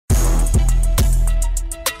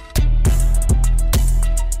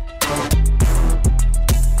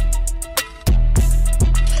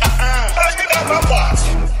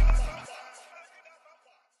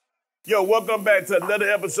Yo, welcome back to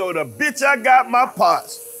another episode of Bitch, I Got My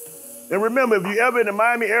Pots. And remember, if you ever in the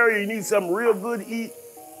Miami area, you need something real good to eat,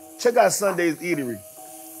 check out Sunday's Eatery.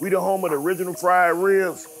 We the home of the original fried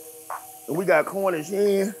ribs, and we got Conch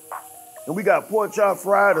in, and we got pork chop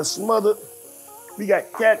fried or smothered. We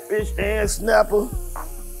got catfish and snapper.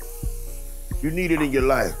 You need it in your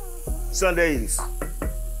life. Sundays,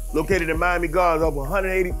 located in Miami Gardens off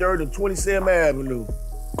 183rd and 27th Avenue.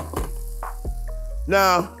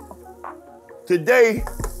 Now, today,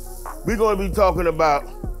 we're going to be talking about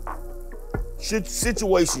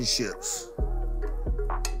situationships.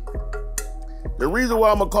 The reason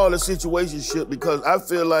why I'm going to call it situationship because I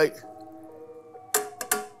feel like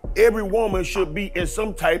every woman should be in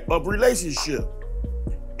some type of relationship.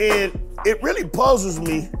 And it really puzzles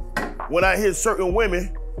me when I hear certain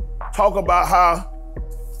women talk about how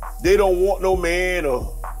they don't want no man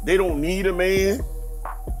or they don't need a man.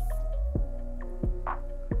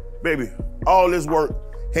 Baby, all this work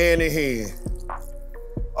hand in hand.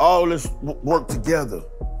 All this work together.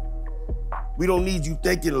 We don't need you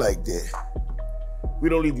thinking like that. We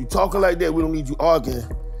don't need you talking like that. We don't need you arguing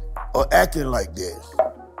or acting like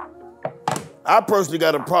that. I personally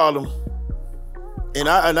got a problem, and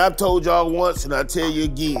I've told y'all once, and I tell you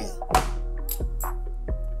again.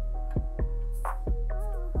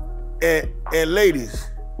 And ladies,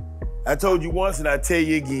 I told you once, and I tell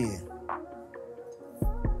you again.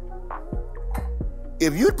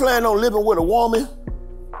 If you plan on living with a woman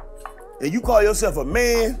and you call yourself a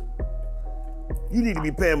man, you need to be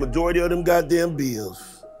paying majority of them goddamn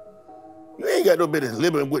bills. You ain't got no business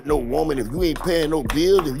living with no woman if you ain't paying no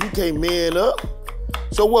bills, if you can't man up.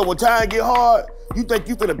 So what, when time get hard, you think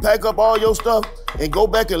you finna pack up all your stuff and go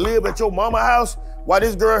back and live at your mama house while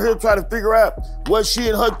this girl here try to figure out what she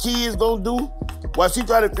and her kids gonna do? While she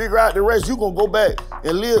try to figure out the rest, you gonna go back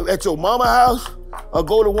and live at your mama house? Or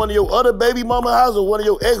go to one of your other baby mama house or one of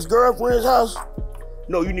your ex-girlfriend's house?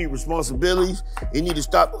 No, you need responsibilities. You need to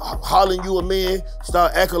stop hollering you a man,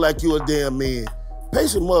 start acting like you a damn man. Pay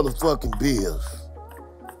some motherfucking bills.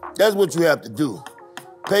 That's what you have to do.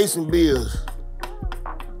 Pay some bills.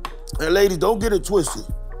 And ladies, don't get it twisted.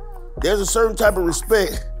 There's a certain type of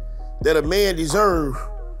respect that a man deserves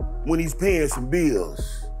when he's paying some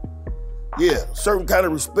bills. Yeah, certain kind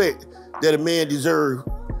of respect that a man deserves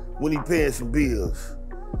when he's paying some bills.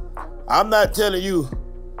 I'm not telling you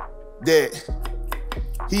that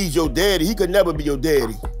he's your daddy. He could never be your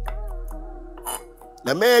daddy.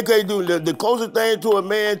 Now, man can't do the closest thing to a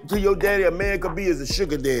man, to your daddy, a man could be is a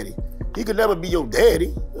sugar daddy. He could never be your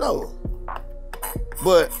daddy, no.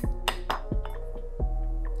 But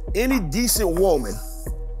any decent woman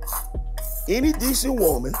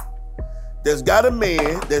that's got a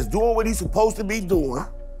man that's doing what he's supposed to be doing,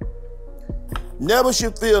 never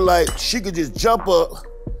should feel like she could just jump up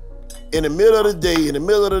in the middle of the day, in the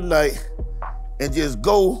middle of the night, and just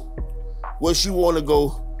go where she want to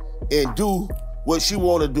go and do what she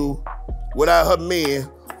want to do without her man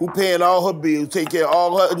who paying all her bills, take care of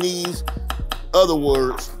all her needs. Other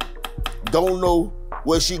words, don't know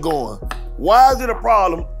where she going. Why is it a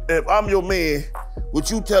problem if I'm your man with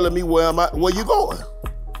you telling me where you going?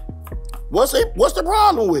 What's the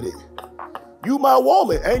problem with it? You my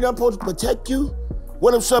woman. Ain't I supposed to protect you?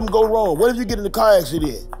 What if something go wrong? What if you get in a car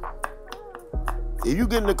accident? If you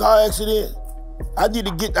get in a car accident, I need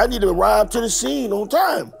to arrive to the scene on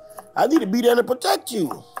time. I need to be there to protect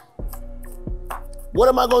you. What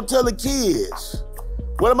am I gonna tell the kids?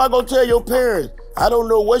 What am I gonna tell your parents? I don't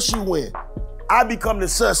know where she went. I become the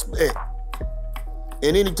suspect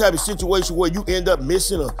in any type of situation where you end up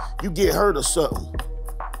missing or you get hurt or something.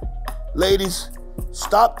 Ladies,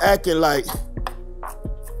 stop acting like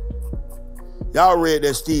y'all read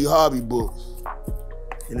that Steve Harvey book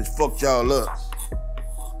and it's fucked y'all up.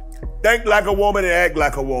 Think like a woman and act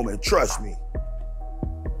like a woman, trust me.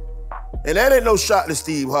 And that ain't no shot to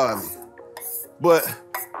Steve Harvey. But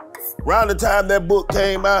around the time that book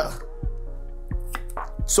came out,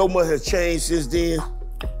 so much has changed since then.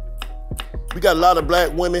 We got a lot of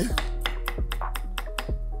black women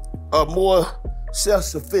are more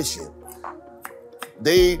self-sufficient.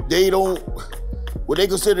 They don't, what they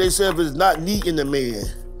consider themselves is not needing a man.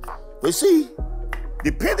 But see,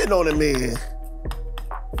 depending on a man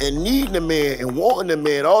and needing a man and wanting a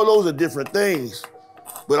man, all those are different things.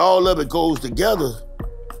 But all of it goes together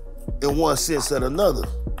in one sense or another.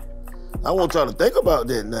 I want y'all to think about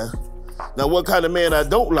that now. Now, what kind of man I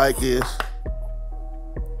don't like is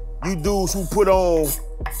you dudes who put on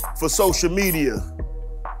for social media.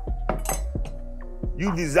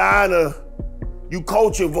 You designer, you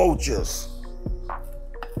culture vultures.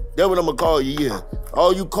 That's what I'm gonna call you, yeah.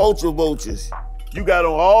 All you culture vultures. You got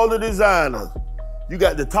on all the designers. You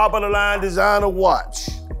got the top of the line designer watch.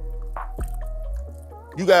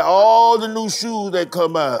 You got all the new shoes that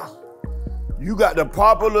come out. You got the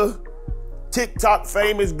popular TikTok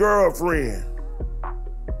famous girlfriend.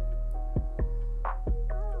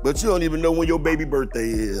 But you don't even know when your baby birthday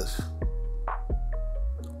is.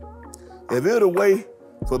 If it was a way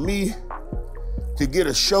for me to get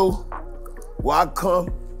a show where I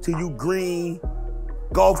come to you green,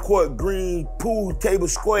 golf court green, pool table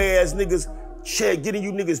square ass niggas, get in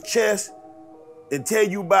you niggas' chest and tell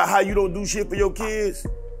you about how you don't do shit for your kids,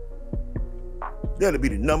 that'll be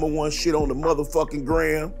the #1 shit on the motherfucking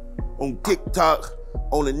gram, on TikTok,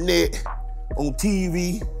 on the net, on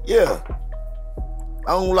TV. Yeah,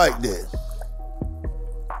 I don't like that.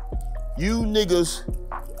 You niggas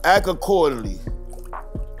act accordingly.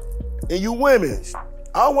 And you women,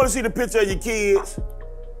 I don't want to see the picture of your kids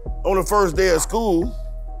on the first day of school.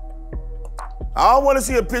 I don't want to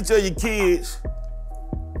see a picture of your kids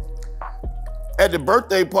at the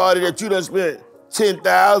birthday party that you done spent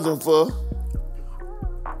 $10,000 for.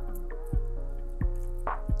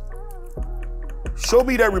 Show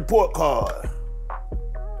me that report card.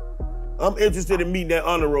 I'm interested in meeting that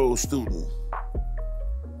honor roll student.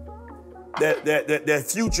 That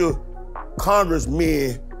future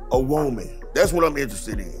congressman or woman. That's what I'm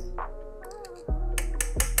interested in.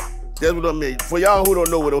 That's what I'm making. For y'all who don't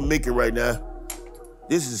know what I'm making right now,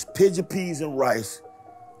 this is pigeon peas and rice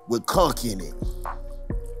with conch in it.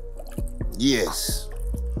 Yes.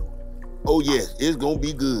 Oh yes, it's gonna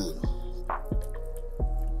be good.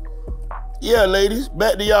 Yeah, ladies,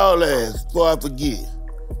 back to y'all ass before I forget.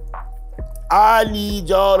 I need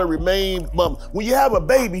y'all to remain mom. When you have a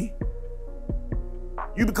baby,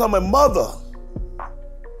 you become a mother.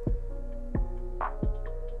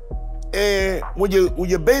 And when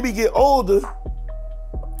your baby get older,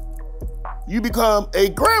 you become a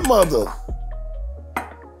grandmother.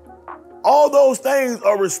 All those things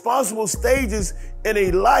are responsible stages in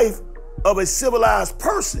a life of a civilized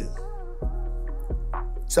person.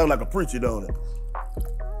 Sound like a preacher, don't it?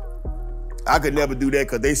 I could never do that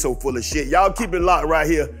because they so full of shit. Y'all keep it locked right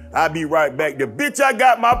here. I'll be right back. The bitch, I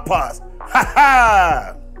got my pots. Ha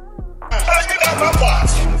ha! I got my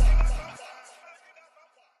pots.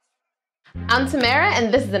 I'm Tamara,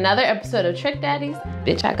 and this is another episode of Trick Daddies,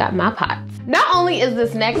 Bitch, I Got My Pots. Not only is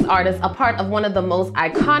this next artist a part of one of the most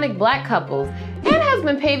iconic black couples, and has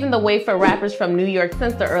been paving the way for rappers from New York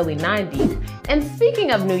since the early 90s. And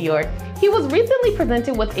speaking of New York, he was recently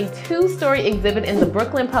presented with a 2-story exhibit in the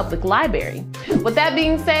Brooklyn Public Library. With that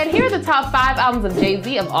being said, here are the top 5 albums of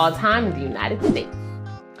Jay-Z of all time in the United States.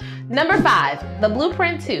 Number 5, The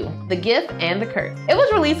Blueprint 2, The Gift and the Curse. It was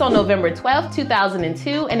released on November 12,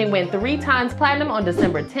 2002, and it went 3 times platinum on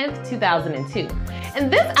December 10th, 2002. And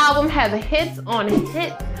this album has hits on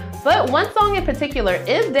hits, but one song in particular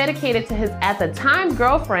is dedicated to his at the time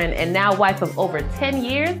girlfriend and now wife of over 10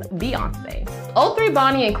 years, Beyonce. 03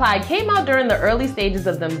 Bonnie and Clyde came out during the early stages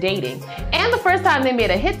of them dating, and the first time they made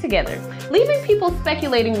a hit together, leaving people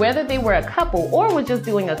speculating whether they were a couple or were just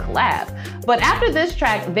doing a collab. But after this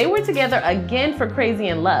track, they were together again for Crazy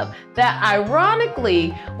in Love, that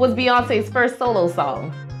ironically was Beyonce's first solo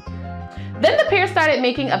song. Then the pair started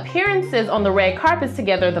making appearances on the red carpets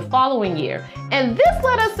together the following year, and this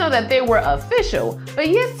let us know that they were official, but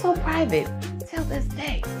yet so private till this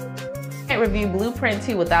day. Can't review Blueprint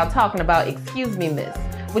 2 without talking about Excuse Me Miss,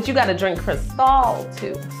 which you gotta drink Cristal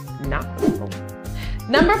to, not Crystal.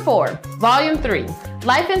 Number 4, Volume 3,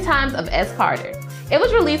 Life and Times of S. Carter. It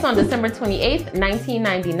was released on December 28th,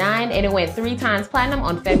 1999, and it went 3 times platinum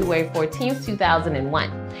on February 14th, 2001.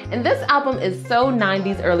 And this album is so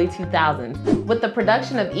 90s, early 2000s, with the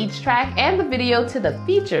production of each track and the video to the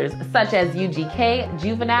features such as UGK,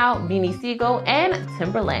 Juvenile, Beanie Sigel, and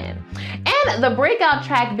Timberland. And the breakout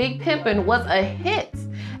track Big Pimpin' was a hit.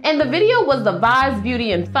 And the video was the vibes,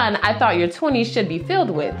 beauty, and fun I thought your 20s should be filled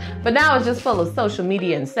with, but now it's just full of social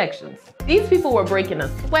media and sections. These people were breaking a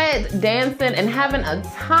sweat, dancing, and having a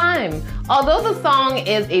time. Although the song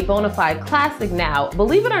is a bona fide classic now,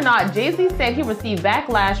 believe it or not, Jay-Z said he received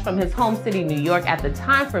backlash from his home city, New York, at the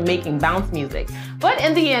time for making bounce music. But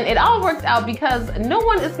in the end, it all worked out because no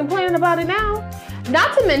one is complaining about it now.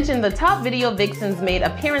 Not to mention the top video vixens made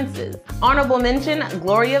appearances. Honorable mention,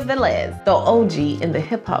 Gloria Velez, the OG in the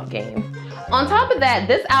hip-hop game. On top of that,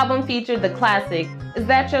 this album featured the classic, Is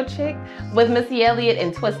That Your Chick? With Missy Elliott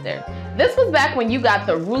and Twister. This was back when you got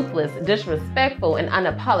the ruthless, disrespectful, and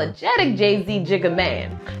unapologetic Jay-Z Jigga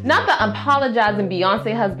man, not the apologizing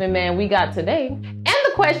Beyonce husband man we got today. And the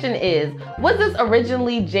the question is, was this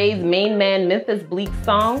originally Jay's main man Memphis Bleek's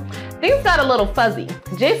song? Things got a little fuzzy.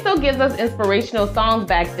 Jay still gives us inspirational songs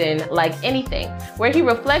back then, like Anything, where he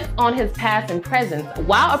reflects on his past and present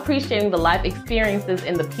while appreciating the life experiences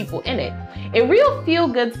and the people in it. A real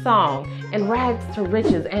feel-good song and rags to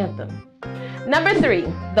riches anthem. Number 3,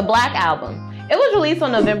 The Black Album. It was released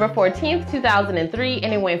on November 14th, 2003,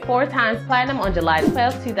 and it went 4 times platinum on July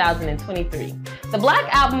 12th, 2023. The Black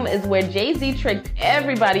Album is where Jay-Z tricked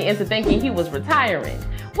everybody into thinking he was retiring,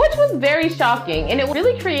 which was very shocking, and it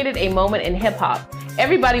really created a moment in hip-hop.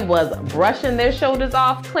 Everybody was brushing their shoulders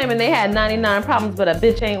off, claiming they had 99 problems, but a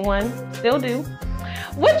bitch ain't one. Still do.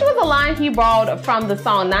 Which was a line he borrowed from the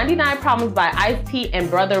song 99 Problems by Ice-T and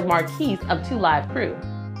Brother Marquise of 2 Live Crew.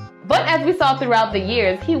 But as we saw throughout the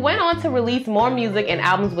years, he went on to release more music and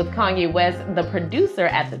albums with Kanye West, the producer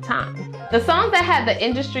at the time. The songs that had the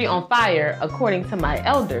industry on fire, according to my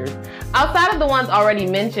elders, outside of the ones already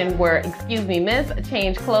mentioned, were Excuse Me Miss,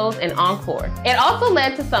 Change Clothes, and Encore. It also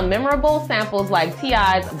led to some memorable samples like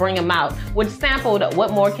T.I.'s Bring 'Em Out, which sampled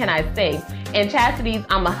What More Can I Say, and Chastity's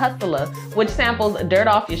I'm a Hustler, which samples Dirt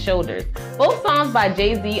Off Your Shoulders, both songs by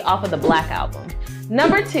Jay-Z off of the Black Album.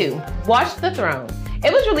 Number 2, Watch the Throne.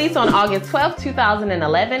 It was released on August 12,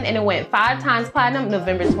 2011, and it went 5 times platinum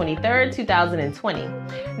November 23, 2020.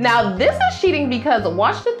 Now, this is cheating because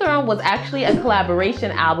Watch the Throne was actually a collaboration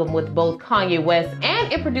album with both Kanye West,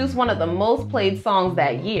 and it produced one of the most played songs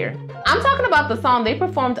that year. I'm talking about the song they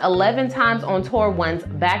performed 11 times on tour once,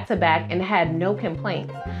 back to back, and had no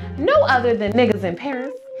complaints. No other than Niggas in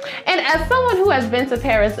Paris. And as someone who has been to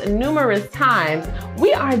Paris numerous times,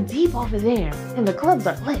 we are deep over there, and the clubs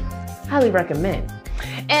are lit. Highly recommend.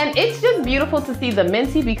 And it's just beautiful to see the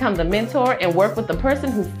mentee become the mentor and work with the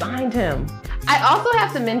person who signed him. I also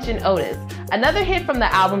have to mention Otis, another hit from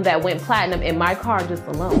the album that went platinum in my car just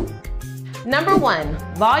alone. Number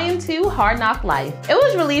 1, Volume 2, Hard Knock Life. It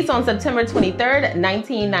was released on September 23rd,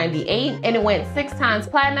 1998, and it went 6 times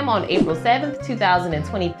platinum on April 7th,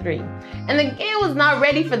 2023. And the game was not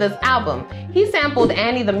ready for this album. He sampled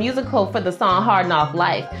Annie the Musical for the song Hard Knock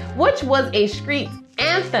Life, which was a street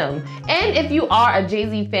anthem. And if you are a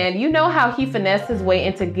Jay-Z fan, you know how he finessed his way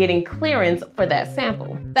into getting clearance for that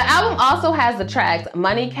sample. The album also has the tracks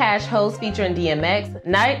Money, Cash, Hoes featuring DMX,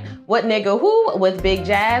 Night, What Nigga Who with Big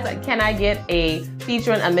Jazz, Can I Get a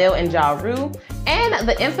featuring Emil and Ja Rule, and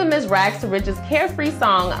the infamous Rags to Riches carefree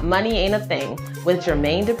song Money Ain't a Thing with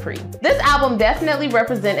Jermaine Dupri. This album definitely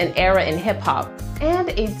represents an era in hip-hop and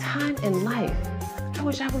a time in life. I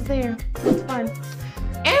wish I was there. It was fun.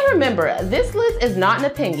 And remember, this list is not an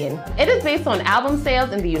opinion. It is based on album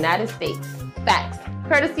sales in the United States. Facts,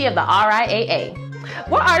 courtesy of the RIAA.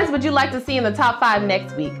 What artists would you like to see in the top 5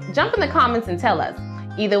 next week? Jump in the comments and tell us.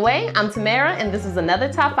 Either way, I'm Tamara, and this is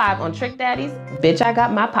another top 5 on Trick Daddies. Bitch, I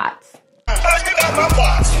got my pots.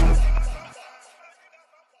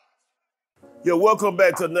 Yo, welcome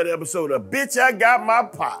back to another episode of Bitch, I Got My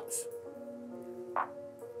Pots.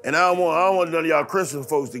 And I don't want none of y'all Christian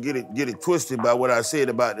folks to get it twisted by what I said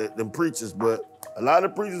about them preachers, but a lot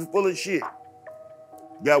of preachers full of shit.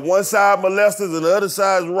 Got one side molesters and the other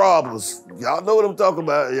side robbers. Y'all know what I'm talking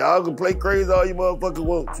about. Y'all can play crazy all you motherfuckers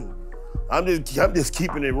want to. I'm just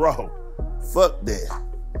keeping it raw. Fuck that.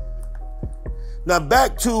 Now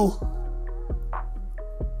back to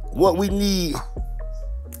what we need.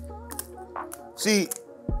 See,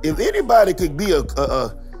 if anybody could be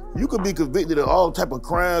you could be convicted of all type of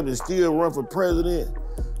crimes and still run for president,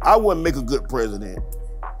 I wouldn't make a good president.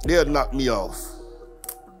 They'll knock me off.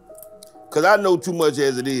 Cause I know too much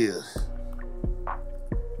as it is.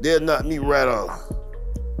 They'll knock me right off.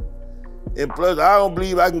 And plus, I don't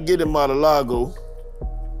believe I can get in Mar-a-Lago.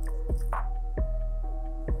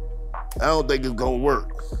 I don't think it's gonna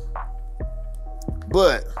work.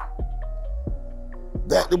 But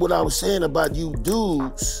back to what I was saying about you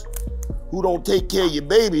dudes who don't take care of your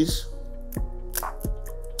babies,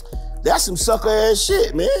 that's some sucker ass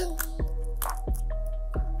shit, man.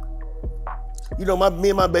 You know,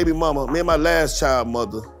 me and my baby mama, me and my last child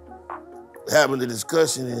mother having a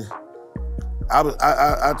discussion, and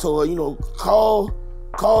I told her, you know, call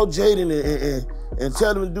Jaden and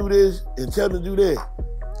tell him to do this and tell him to do that.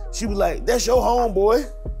 She was like, that's your homeboy.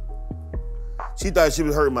 She thought she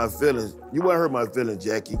was hurting my feelings. You weren't hurting my feelings,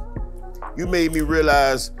 Jackie. You made me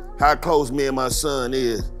realize how close me and my son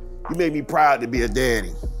is. You made me proud to be a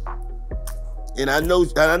daddy. And I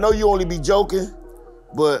know you only be joking,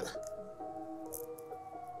 but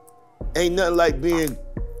ain't nothing like being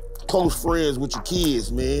close friends with your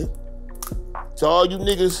kids, man. So all you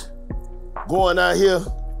niggas going out here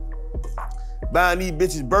buying these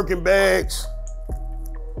bitches Birkin bags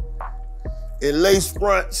and lace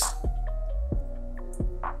fronts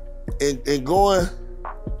and going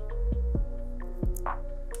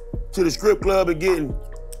to the strip club and getting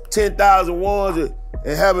 10,000 ones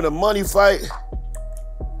and having a money fight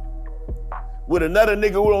with another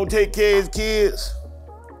nigga who don't take care of his kids,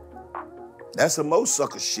 that's some more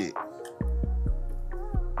sucker shit.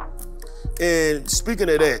 And speaking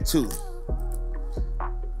of that too,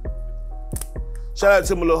 shout out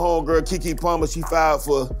to my little homegirl, Keke Palmer. She filed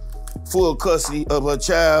for full custody of her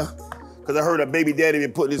child because I heard her baby daddy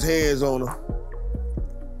been putting his hands on her.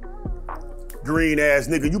 Green ass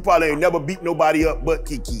nigga. You probably ain't never beat nobody up but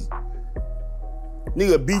Keke.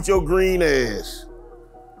 Nigga, beat your green ass.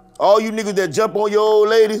 All you niggas that jump on your old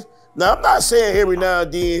lady. Now, I'm not saying every now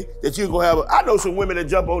and then that you gonna have I know some women that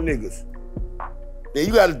jump on niggas. Now,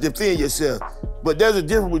 you gotta defend yourself. But there's a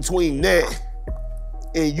difference between that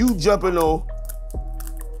and you jumping on.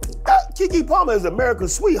 Keke Palmer is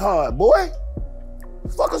America's sweetheart, boy. What the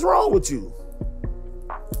fuck is wrong with you?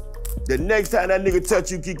 The next time that nigga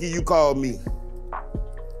touch you, Keke, you call me.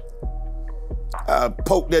 I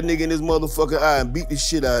poke that nigga in his motherfucking eye and beat the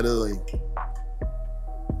shit out of him.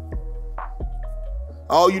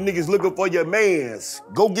 All you niggas looking for your mans,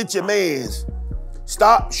 go get your mans.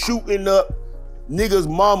 Stop shooting up niggas'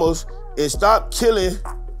 mamas and stop killing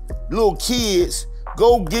little kids.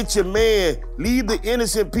 Go get your man. Leave the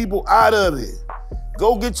innocent people out of it.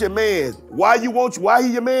 Go get your man. Why he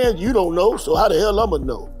your man? You don't know, so how the hell I'ma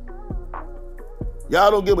know?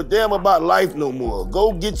 Y'all don't give a damn about life no more.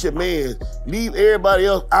 Go get your man. Leave everybody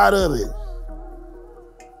else out of it.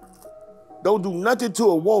 Don't do nothing to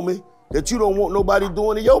a woman that you don't want nobody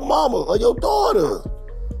doing to your mama or your daughter.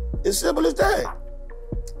 It's simple as that.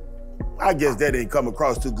 I guess that ain't come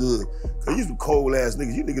across too good. Cause you some cold ass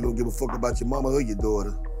niggas. You niggas don't give a fuck about your mama or your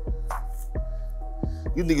daughter.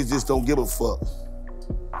 You niggas just don't give a fuck.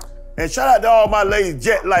 And shout out to all my ladies,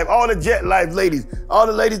 Jet Life, all the Jet Life ladies, all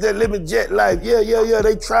the ladies that live in Jet Life. Yeah,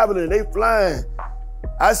 they traveling, they flying.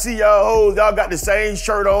 I see y'all hoes, y'all got the same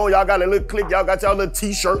shirt on, y'all got a little clip, y'all got y'all little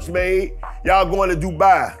t-shirts made. Y'all going to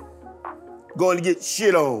Dubai, going to get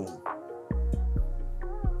shit on.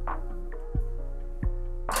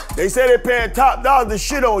 They say they're paying top dollars to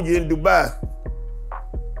shit on you in Dubai.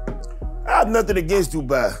 I have nothing against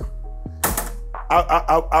Dubai.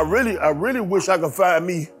 I really wish I could find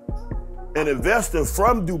me an investor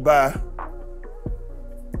from Dubai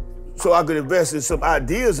so I could invest in some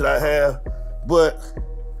ideas that I have. But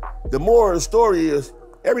the moral of the story is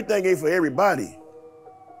everything ain't for everybody.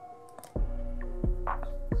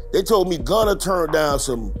 They told me Gunna turned down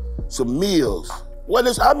some meals.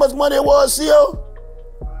 How much money it was, CO?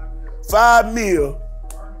 $5 million.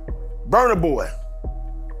 Burna Boy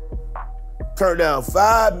turned down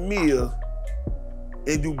 $5 million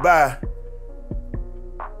in Dubai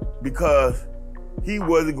because he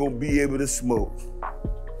wasn't gonna be able to smoke.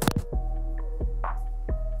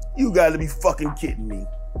 You gotta be fucking kidding me.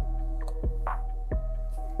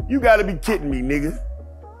 You gotta be kidding me, nigga.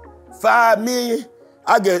 $5 million?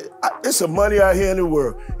 There's some money out here in the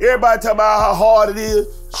world. Everybody talking about how hard it is.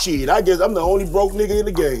 Shit, I guess I'm the only broke nigga in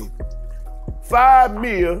the game. $5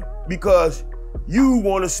 million because you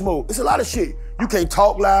wanna smoke. It's a lot of shit. You can't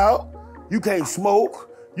talk loud. You can't smoke.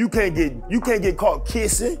 You can't get caught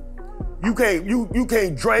kissing. You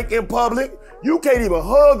can't drink in public. You can't even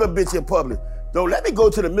hug a bitch in public. Don't let me go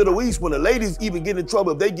to the Middle East when the ladies even get in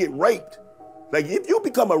trouble if they get raped. Like if you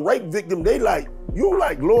become a rape victim, you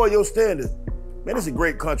lower your standards. Man, it's a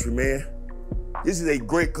great country, man. This is a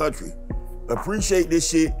great country. Appreciate this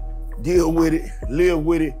shit. Deal with it. Live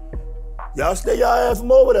with it. Y'all stay y'all ass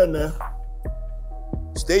from over there now.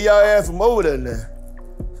 Stay y'all ass from over there now.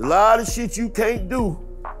 There's a lot of shit you can't do.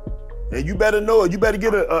 And you better know it. You better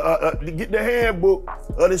get get the handbook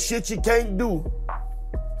of the shit you can't do.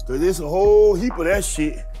 Cause there's a whole heap of that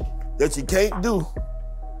shit that you can't do.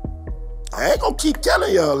 I ain't gonna keep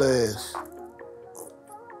telling y'all ass.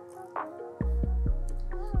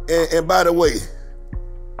 And by the way,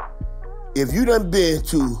 if you done been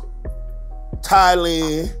to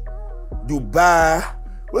Thailand, Dubai,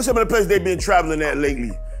 what's some of the places they been traveling at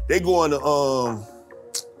lately? They going to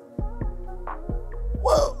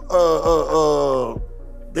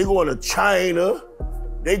they going to China.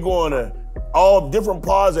 They going to all different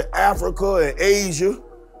parts of Africa and Asia.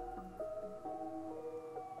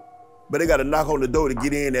 But they got to knock on the door to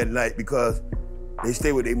get in that night because they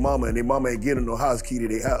stay with their mama and their mama ain't getting no house key to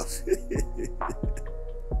their house.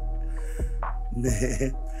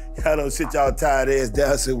 Man, y'all don't sit y'all tired ass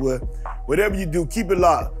down and say, well, whatever you do, keep it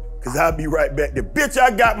locked, because I'll be right back. The bitch,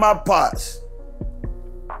 I got my pots.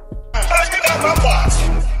 I got my pots.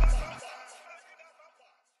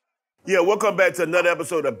 Yeah, welcome back to another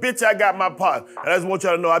episode of Bitch, I Got My Pot. And I just want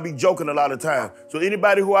y'all to know I be joking a lot of time. So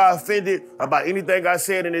anybody who I offended about anything I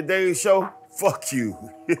said in today's show, fuck you.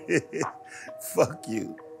 Fuck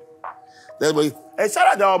you. That's what, hey, shout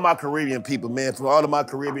out to all my Caribbean people, man, from all of my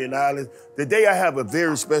Caribbean islands. Today I have a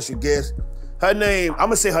very special guest. Her name, I'm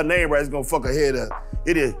gonna say her name right, it's gonna fuck her head up.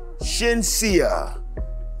 It is Shenseea.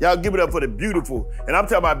 Y'all give it up for the beautiful. And I'm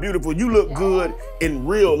talking about beautiful, you look good in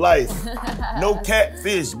real life. No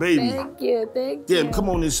catfish, baby. Thank you. Yeah, come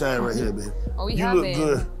on this side right here, baby. Oh, you look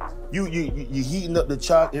good. You heating up the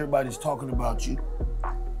chart, everybody's talking about you.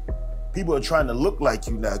 People are trying to look like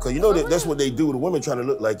you now, because you know that's what they do. The women trying to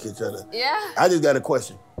look like each other. Yeah. I just got a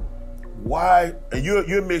question. Why, and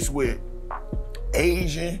you're mixed with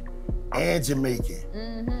Asian and Jamaican.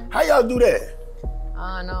 Mm-hmm. How y'all do that?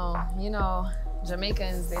 No, you know,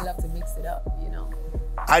 Jamaicans, they love to mix it up, you know.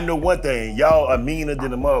 I know one thing, y'all are meaner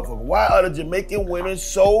than a motherfucker. Why are the Jamaican women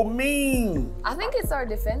so mean? I think it's our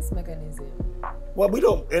defense mechanism. Well, we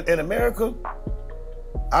don't, in America,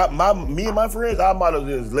 me and my friends, our motto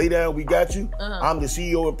is lay down, we got you. I'm the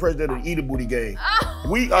CEO and president of the Eat a Booty Gang.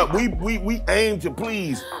 We aim to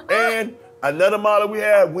please. And another motto we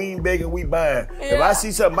have, we ain't begging, we buying. Yeah. If I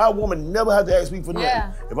see something, my woman never has to ask me for nothing.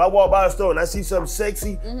 Yeah. If I walk by a store and I see something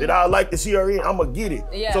sexy that I like to see her in, I'm gonna get it.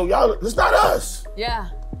 Yeah. So y'all, it's not us. Yeah.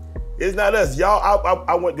 It's not us. Y'all,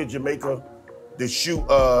 I went to Jamaica to shoot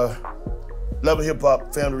Love and Hip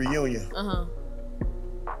Hop family reunion.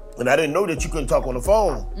 And I didn't know that you couldn't talk on the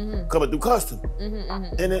phone coming through custom.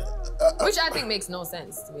 And it, which I think makes no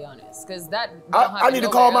sense, to be honest, because that I need to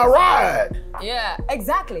call my ride. Yeah,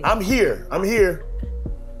 exactly. I'm here.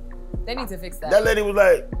 They need to fix that. That lady was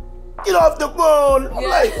like, get off the phone. I'm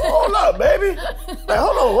like, hold up, baby. Like,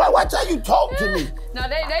 hold on, watch how you talk to me. No,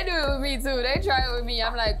 they do it with me too. They try it with me.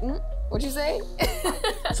 I'm like, what you say?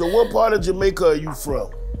 So what part of Jamaica are you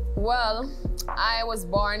from? Well, I was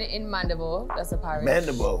born in Mandeville. That's a parish.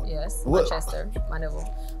 Mandeville? Yes, What? Manchester,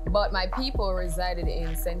 Mandeville. But my people resided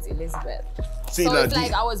in St. Elizabeth. See, so now, it's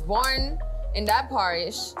like I was born in that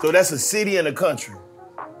parish. So that's a city and a country.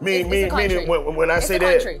 Meaning when I It's say a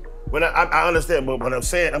that, country. when I understand, but what I'm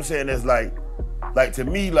saying is like to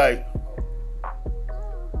me, like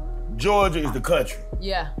Georgia is the country.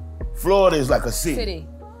 Yeah. Florida is like a city. City.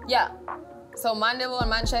 Yeah. So Mandeville and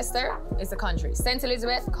Manchester is a country. St.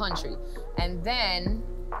 Elizabeth, country. And then,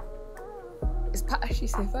 is parish, you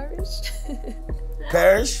say parish?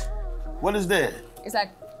 Parish? What is that? It's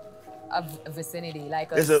like a vicinity,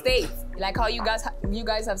 like a state. Like how you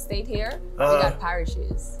guys have state here, we got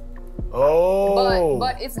parishes. Oh.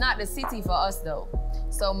 But it's not the city for us though.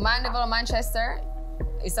 So Mandeville, Manchester,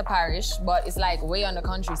 it's a parish, but it's like way on the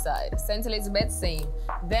countryside. St. Elizabeth, same.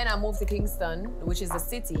 Then I moved to Kingston, which is the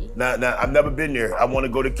city. Now, I've never been there. I want to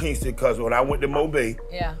go to Kingston because when I went to Mobay,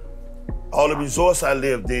 all the resorts I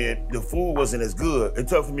lived in, the food wasn't as good. It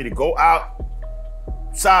took for me to go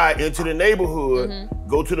outside into the neighborhood,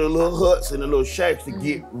 go to the little huts and the little shacks to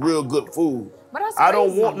get real good food. But that's I don't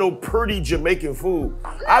crazy. want no pretty Jamaican food.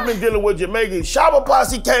 I've been dealing with Jamaican. Shower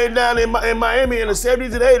Posse came down in Miami in the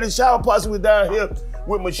 70s and 80s. Shower Posse was down here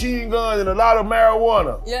with machine guns and a lot of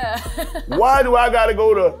marijuana. Yeah. Why do I gotta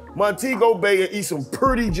go to Montego Bay and eat some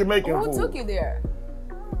pretty Jamaican food? Who took you there?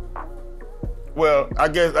 Well, I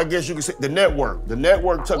guess you could say the network. The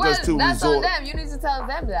network took us to that's resort. on them. You need to tell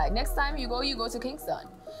them that. Next time you go to Kingston.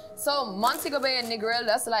 So Montego Bay and Negril,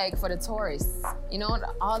 that's like for the tourists. You know,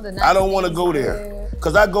 all the nice I don't want to things go there.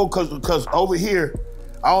 Cause over here,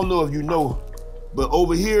 I don't know if you know, but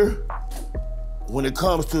over here, when it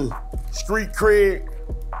comes to street cred,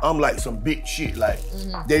 I'm like some big shit. Like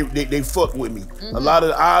they fuck with me. A lot of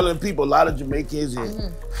the island people, a lot of Jamaicans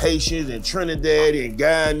and Haitians and Trinidad and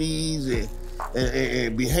Guyanese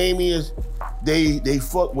and Bahamians, they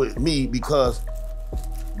fuck with me because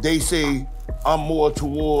they say I'm more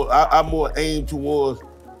aimed towards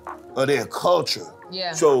their culture.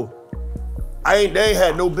 Yeah. So they ain't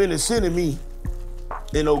had no business sending me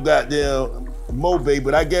in no goddamn Mobay,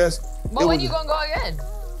 but I guess. But when you gonna go again?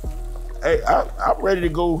 Hey, I'm ready to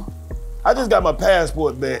go. I just got my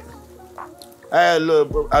passport back. I had a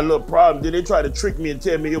little problem. Then they tried to trick me and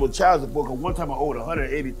tell me it was child support. Cause one time I owed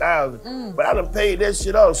 $180,000, but I done paid that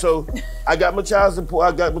shit off. So I got my child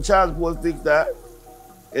support. Fixed out,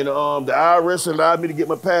 and the IRS allowed me to get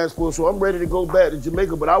my passport. So I'm ready to go back to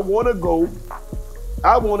Jamaica. But I want to go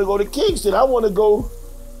to Kingston. I want to go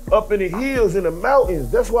up in the hills in the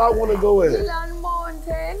mountains. That's where I want to go at. Hill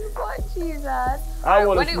Mountain, but Jesus.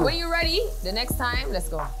 When you ready, the next time, let's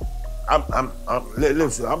go.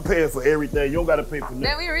 Listen, I'm paying for everything. You don't gotta pay for nothing.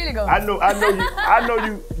 Then we really go. I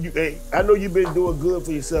know you've been doing good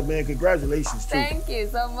for yourself, man. Congratulations, too. Thank you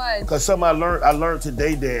so much. Cause something I learned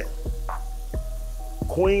today that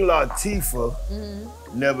Queen Latifah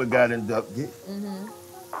never got inducted.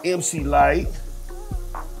 MC Lyte,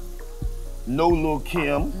 no Lil'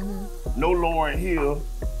 Kim, no Lauryn Hill,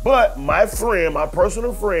 but my friend, my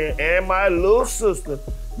personal friend, and my little sister,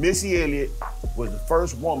 Missy Elliott, was the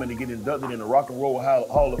first woman to get inducted in the Rock and Roll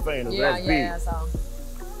Hall of Fame. That's big. I saw.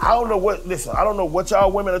 I don't know what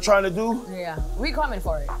y'all women are trying to do. Yeah, we coming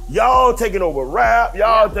for it. Y'all taking over rap.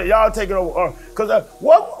 Y'all taking over. Cause I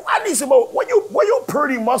need some more. Where you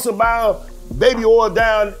pretty muscle bound, baby oil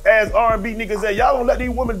down ass R&B niggas at? Y'all don't let these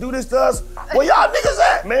women do this to us. Where y'all niggas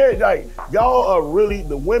at, man? Like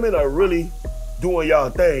the women are really doing y'all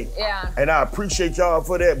thing. Yeah. And I appreciate y'all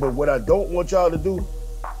for that. But what I don't want y'all to do,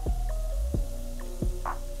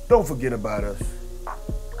 don't forget about us.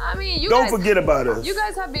 I mean, don't forget about us. You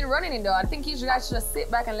guys have been running it though. I think you guys should just sit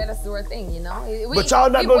back and let us do our thing, you know? But y'all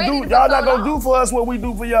not gonna do for us what we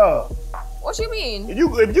do for y'all. What you mean?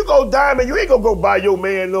 If you go diamond, you ain't gonna go buy your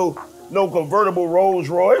man no convertible Rolls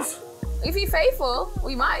Royce. If he faithful,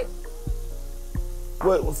 we might.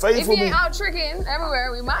 What faithful? If he ain't out tricking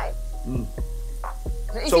everywhere, we might.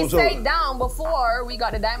 If he stayed down before we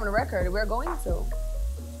got the diamond record, we're going to.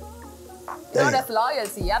 No, that's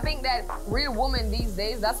loyalty. I think that real women these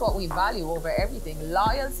days, that's what we value over everything.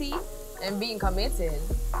 Loyalty and being committed.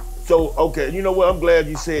 So, okay, you know what? I'm glad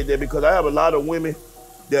you said that because I have a lot of women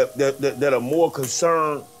that are more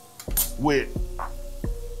concerned with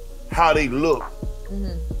how they look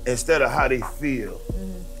instead of how they feel.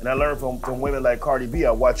 And I learned from women like Cardi B.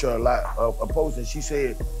 I watch her a lot of posting. She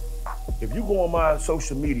said, if you go on my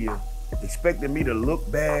social media expecting me to look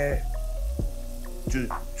bad, to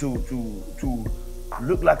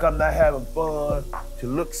look like I'm not having fun, to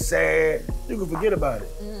look sad, you can forget about it.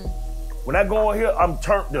 When I go on here, I'm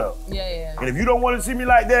turned up. Yeah. And if you don't want to see me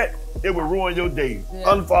like that, it will ruin your day. Yeah.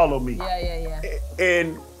 Unfollow me. Yeah.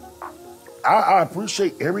 And I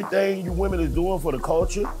appreciate everything you women is doing for the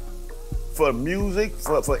culture, for music,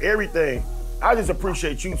 for everything. I just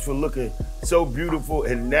appreciate you for looking so beautiful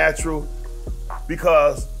and natural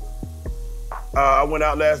because I went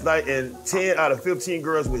out last night and 10 out of 15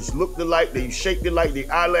 girls which looked alike, they shaped alike, the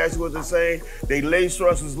eyelashes was the same, they lace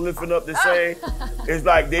thrust was lifting up the same. It's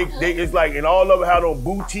like it's like, and all of them had on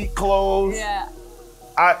boutique clothes. Yeah.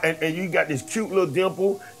 And you got this cute little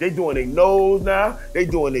dimple. They doing their nose now. They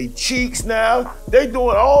doing their cheeks now. They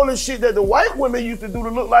doing all the shit that the white women used to do to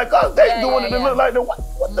look like us. They doing it to look like the white.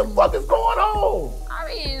 What the fuck is going on? I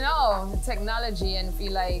mean, technology and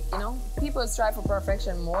feel like, people strive for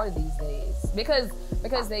perfection more these days because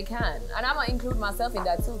they can. And I'm gonna include myself in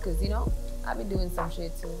that too, because I've been doing some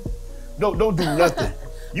shit too. Don't do nothing.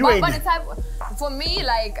 For me,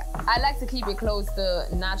 like, I like to keep it close to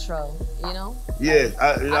natural, Yeah.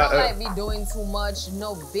 I don't like be doing too much,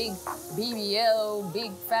 no big BBL,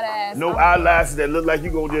 big fat ass. No eyelashes that look like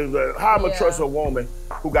you gonna just, how am I trust a woman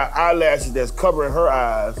who got eyelashes that's covering her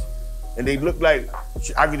eyes and they look like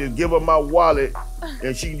I can just give her my wallet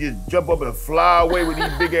and she can just jump up and fly away with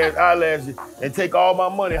these big ass eyelashes and take all my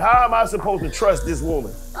money. How am I supposed to trust this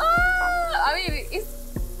woman? I mean,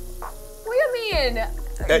 what do you mean?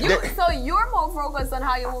 So you're more focused on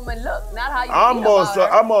how your woman look, not how you feel about her.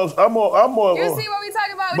 I'm more. You see what we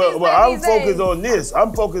talking about? But I'm focused on this.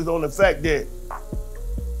 I'm focused on the fact that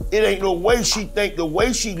it ain't no way she think the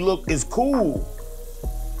way she look is cool.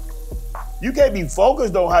 You can't be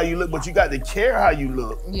focused on how you look, but you got to care how you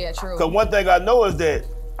look. Yeah, true. Because one thing I know is that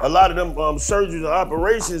a lot of them surgeries and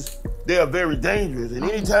operations, they are very dangerous. And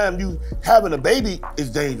anytime you having a baby is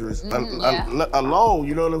dangerous. Alone,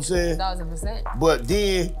 you know what I'm saying? 1,000%. But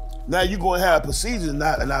then, now you're going to have procedures, and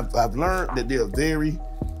I've learned that they're very,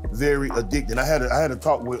 very addicting. I had a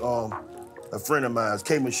talk with a friend of mine,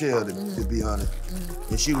 K. Michelle, to be honest.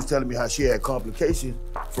 And she was telling me how she had complications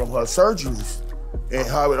from her surgeries and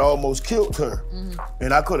how it almost killed her.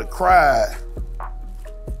 And I could have cried,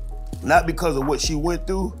 not because of what she went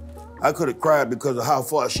through. I could have cried because of how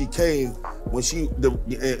far she came when it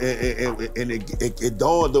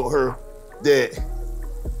dawned on her that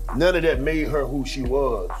none of that made her who she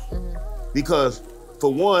was. Because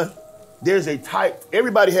for one, there's a type,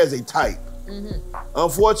 everybody has a type.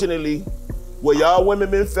 Unfortunately, where y'all women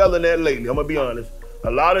been felling at lately, I'm gonna be honest, a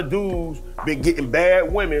lot of dudes been getting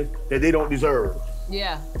bad women that they don't deserve.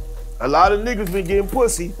 Yeah. A lot of niggas been getting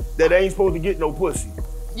pussy that they ain't supposed to get no pussy.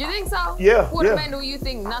 You think so? Yeah. What men do you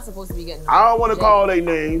think not supposed to be getting? I don't want to call their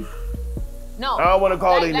names. No. I don't want to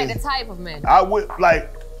call their names. Like the type of men. I would like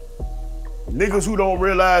Niggas who don't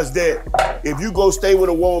realize that if you go stay with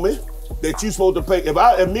a woman, that you supposed to pay.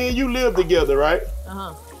 If me and you live together, right?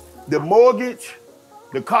 The mortgage,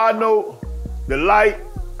 the car note, the light,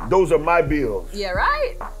 those are my bills. Yeah,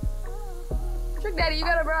 right? Trick Daddy, you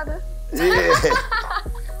got a brother? Yeah.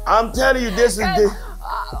 I'm telling you, this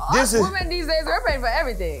is women these days, we're paying for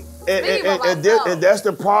everything. And that's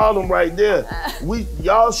the problem right there.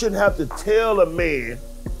 Y'all shouldn't have to tell a man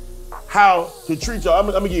how to treat y'all.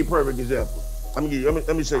 I'm gonna give you a perfect example.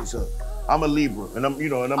 Let me say something. I'm a Libra, and I'm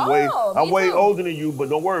way older than you, but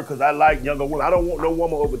don't worry, because I like younger women. I don't want no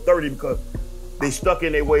woman over 30 because they stuck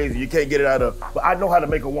in their ways and you can't get it out of. But I know how to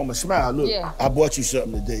make a woman smile. Look, I bought you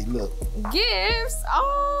something today. Look. Gifts?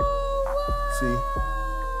 Oh, see?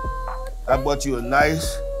 I bought you a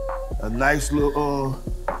nice little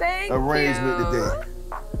arrangement today.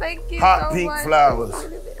 Thank you hot so pink much. Flowers.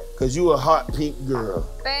 Cause you a hot pink girl.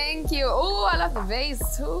 Thank you. Oh, I love the vase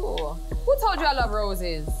too. Who told you I love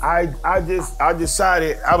roses? I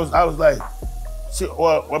decided, I was like, I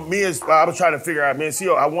was trying to figure out, man,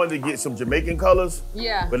 I wanted to get some Jamaican colors.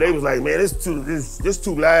 Yeah. But they was like, man, this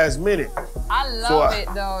too last minute. I love it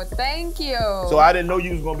though. Thank you. So I didn't know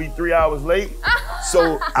you was gonna be 3 hours late.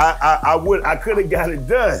 So I could have got it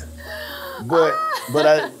done. But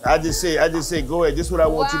I just said, go ahead. This is what I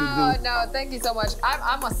want you to do. No, thank you so much.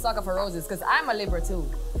 I'm a sucker for roses because I'm a Libra too.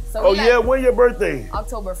 So when your birthday?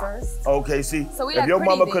 October 1st. Okay, see, so if your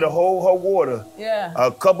mama could have hold her water,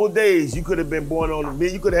 a couple days, you could have been born on me.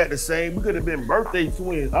 You could have had the same. We could have been birthday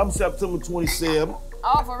twins. I'm September 27th.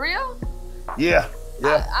 Oh, for real? Yeah.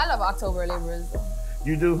 I love October Libras.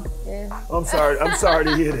 You do? Yeah. I'm sorry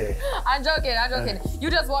to hear that. I'm joking. You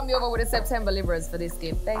just won me over with the September Libras for this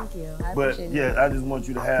gift. Thank you. I appreciate it. I just want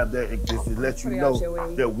you to have that and just to let you know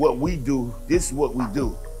that what we do, this is what we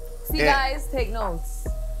do. See, guys, take notes.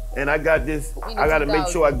 And I got this, I got to make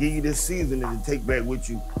sure I give you this seasoning to take back with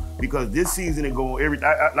you because this seasoning going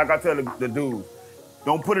like I tell the dude,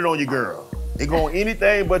 don't put it on your girl. It going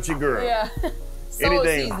anything but your girl. Yeah. Soul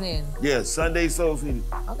seasoning. Yeah, Sunday soul seasoning.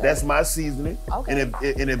 Okay. That's my seasoning. Okay. And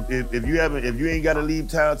if you ain't got to leave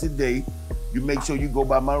town today, you make sure you go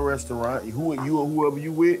by my restaurant. You or whoever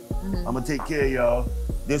you with, I'm gonna take care of y'all.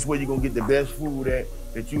 This way you're gonna get the best food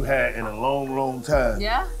that you had in a long, long time.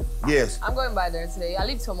 Yeah? Yes. I'm going by there today. I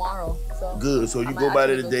leave tomorrow. So good. So you go by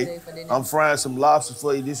there today. I'm frying some lobster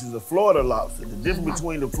for you. This is a Florida lobster. The difference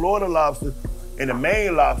between the Florida lobster and the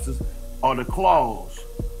Maine lobsters are the claws.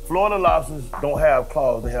 Florida lobsters don't have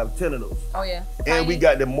claws, they have tentacles. Oh yeah. And we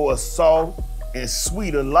got the more soft and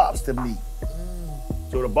sweeter lobster meat.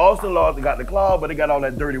 So the Boston lobster got the claw, but they got all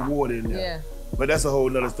that dirty water in there. Yeah. But that's a whole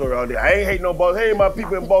nother story out there. I ain't hating no Boston. Hey, my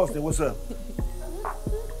people in Boston, what's up?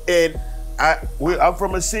 And I'm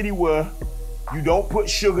from a city where you don't put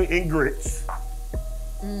sugar in grits.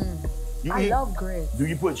 I love grits. Do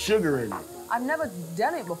you put sugar in it? I've never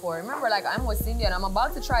done it before. Remember, like I'm West Indian. I'm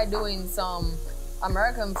about to try doing some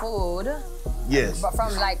American food. Yes. But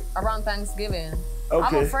from like around Thanksgiving.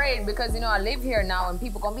 Okay. I'm afraid because I live here now and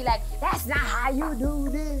people gonna be like, that's not how you do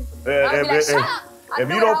this. I'll be like, shut up. If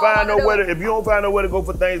you don't find nowhere to go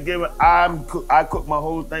for Thanksgiving, I cook my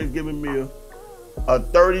whole Thanksgiving meal. A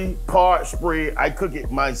 30-part spread. I cook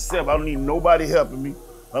it myself. I don't need nobody helping me.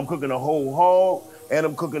 I'm cooking a whole hog and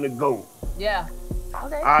I'm cooking a goat. Yeah.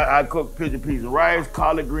 Okay. I cook pigeon peas and rice,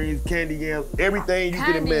 collard greens, candy yams, everything you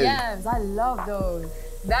can imagine. Candy yams, I love those.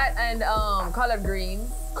 That and collard greens.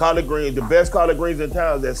 Collard greens, the best collard greens in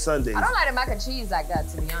town is that Sundays. I don't like the mac and cheese like that,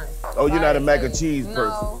 to be honest. Oh, you're not a mac and cheese person?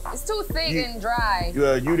 No, it's too thick and dry.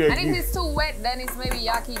 Yeah, and if it's too wet, then it's maybe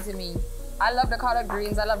yucky to me. I love the collard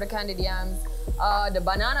greens, I love the candied yams. The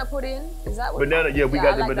banana pudding, is that what? Banana, yeah, we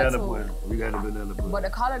got the banana pudding. We got the banana pudding. But the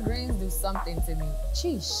collard greens do something to me.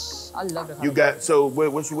 Sheesh, I love the collard greens. So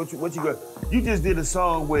what you got? You just did a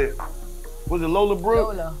song with, was it Lola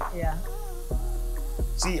Brooke? Lola, yeah.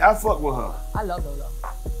 See, I fuck with her. I love Lola.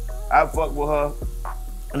 I fuck with her.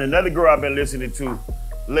 And another girl I've been listening to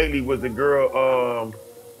lately was the girl,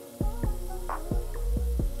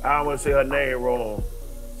 I don't want to say her name wrong.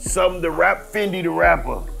 Fendi the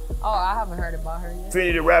rapper. Oh, I haven't heard about her yet.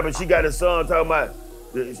 Fendi the rapper, she got a song talking about,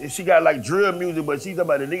 she got like drill music, but she's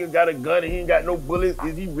talking about the nigga got a gun and he ain't got no bullets.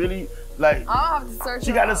 Is he really like? I'll have to search.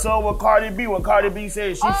 She got a song with Cardi B when Cardi B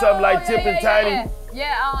said she's something like Tip and Tiny.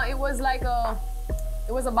 Yeah, it was like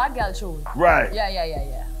it was a bad girl tune. Right.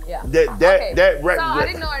 Yeah. That record. So I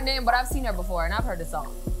didn't know her name, but I've seen her before and I've heard the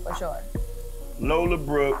song for sure. Lola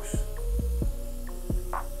Brooks.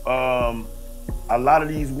 A lot of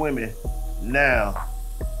these women now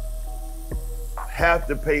have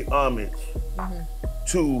to pay homage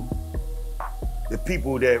to the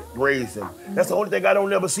people that raised them. That's the only thing I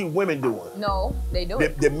don't ever see women doing. No, they do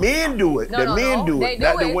it. The men do it. The men do it,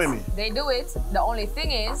 not the women. They do it. The only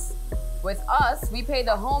thing is, with us, we pay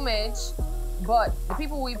the homage, but the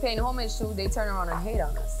people we paying homage to, they turn around and hate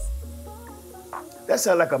on us. That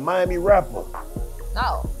sounds like a Miami rapper.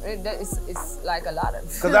 No, it's like a lot of.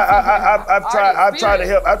 Because I've tried to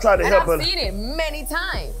help. I've seen it many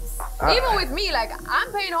times. Even with me, like,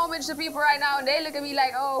 I'm paying homage to people right now and they look at me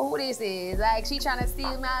like, oh, who this is? Like, she trying to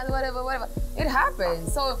steal my whatever. It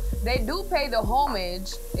happens. So they do pay the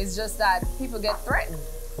homage. It's just that people get threatened.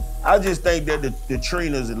 I just think that the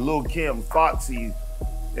Trinas and Lil' Kim, Foxy,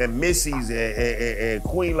 and Missy's and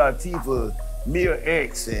Queen Latifah, Mia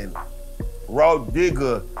X, and Raw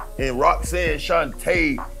Digger, and Roxanne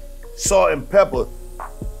Shante, Salt and Pepper.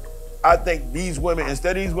 I think these women,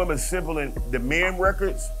 instead of these women sampling the men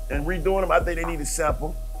records and redoing them, I think they need to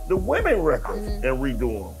sample the women records and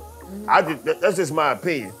redo them. That's just my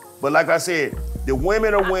opinion. But like I said, the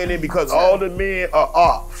women are winning because all the men are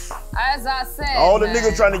ops. As I said, all the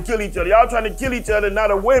niggas trying to kill each other. Y'all trying to kill each other, now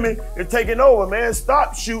the women are taking over, man.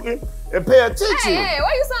 Stop shooting and pay attention. Hey,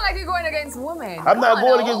 why you sound like you're going against women? I'm not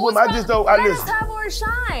going against women. I just don't. Let us have our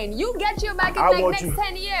shine. You get your back in the next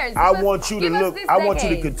 10 years. I want you to look. I want you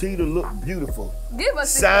to continue to look beautiful. Give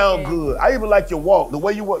us sound good. I even like your walk. The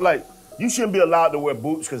way you walk, like you shouldn't be allowed to wear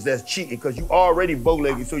boots because that's cheating. Because you already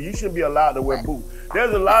bow-legged, so you shouldn't be allowed to wear boots.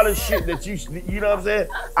 There's a lot of shit that you know what I'm saying.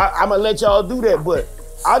 I'm gonna let y'all do that, but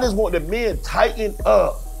I just want the men tighten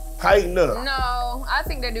up. Tighten up. No, I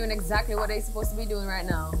think they're doing exactly what they're supposed to be doing right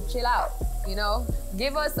now. Chill out, you know?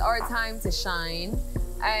 Give us our time to shine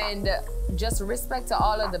and just respect to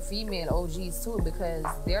all of the female OGs too, because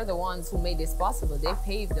they're the ones who made this possible. They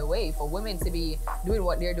paved the way for women to be doing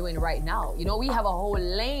what they're doing right now. You know, we have a whole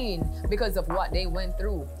lane because of what they went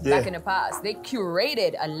through back in the past. They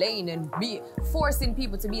curated a lane and be forcing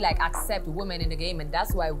people to be like, accept women in the game. And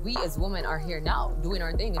that's why we as women are here now, doing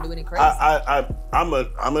our thing and doing it crazy.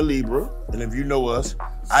 I'm a Libra, and if you know us,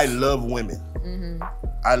 I love women.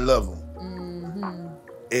 I love them.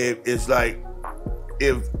 It's like,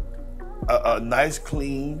 if a nice,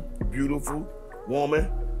 clean, beautiful woman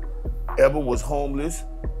ever was homeless,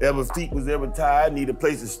 ever feet was ever tired, need a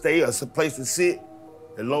place to stay, a place to sit,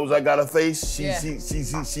 as long as I got a face,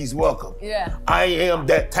 she's welcome. Yeah. I am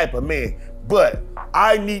that type of man. But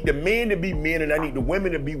I need the men to be men and I need the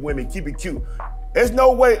women to be women. Keep it cute. There's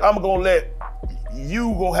no way I'm gonna let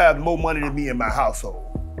you gonna have more money than me in my household.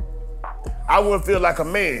 I wouldn't feel like a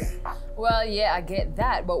man. Well, yeah, I get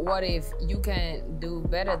that, but what if you can do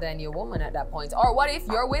better than your woman at that point? Or what if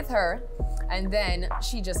you're with her and then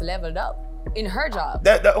she just leveled up in her job?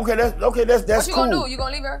 That's cool. What you gonna do? You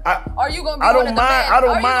gonna leave her? Or you gonna be one of the men? I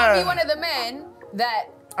don't mind. Are you gonna be one of the men that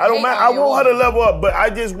I don't mind. I want her to level up, but I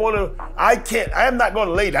just wanna. I am not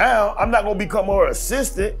gonna lay down. I'm not gonna become her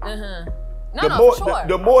assistant.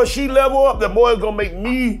 The more she level up, the more it's gonna make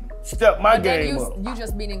me step my game up. You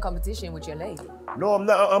just been in competition with your lady. No, I'm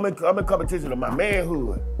not. I'm in competition with my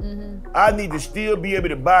manhood. I need to still be able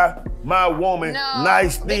to buy my woman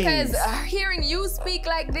nice things. Because hearing you speak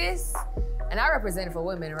like this, and I represent for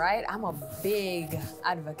women, right? I'm a big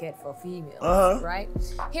advocate for females, right?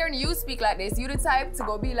 Hearing you speak like this, you the type to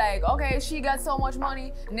go be like, okay, she got so much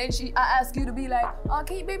money, and then I ask you to be like, oh,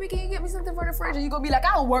 can you get me something from the fridge? And you go be like,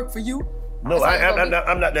 I don't work for you. No,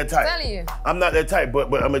 I'm not that type. I'm telling you. I'm not that type, but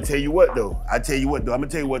I'm gonna tell you what though. I'm gonna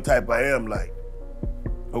tell you what type I am like.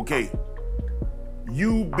 Okay,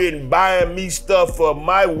 you been buying me stuff for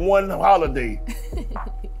my one holiday,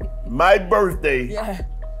 my birthday,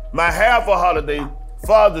 my half a holiday,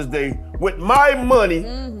 Father's Day, with my money.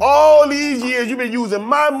 All these years you've been using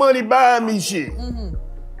my money buying me shit.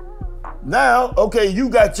 Now, okay, you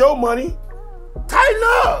got your money, tighten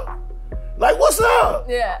up. Like, what's up?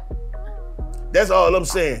 Yeah. That's all I'm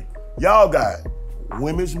saying. Y'all got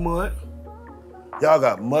Women's Month. Y'all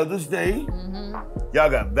got Mother's Day. Y'all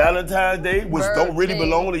got Valentine's Day, which don't really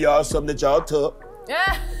belong to y'all, something that y'all took.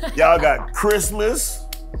 Y'all got Christmas.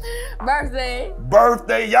 Birthday.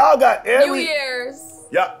 Y'all got every... New Year's.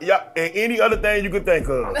 Y'all, and any other thing you could think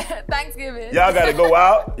of. Thanksgiving. Y'all gotta go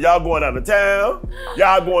out. Y'all going out of town.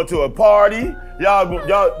 Y'all going to a party.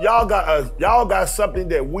 Y'all got something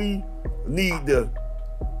that we need to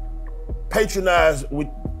patronize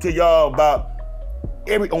to y'all about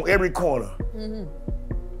on every corner.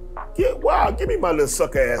 Give me my little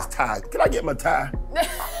sucker ass tie. Can I get my tie?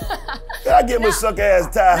 Can I get my sucker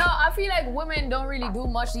ass tie? No, I feel like women don't really do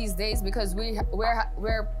much these days because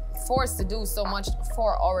we're forced to do so much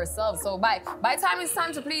for ourselves. So by the time it's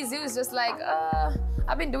time to please you, it's just like,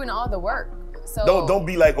 I've been doing all the work. So don't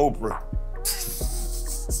be like Oprah.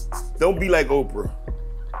 Don't be like Oprah.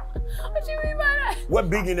 What you mean by that? What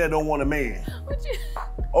billionaire don't want a man? What you...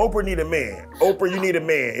 Oprah need a man. Oprah, you need a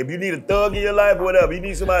man. If you need a thug in your life or whatever, you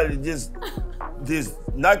need somebody to just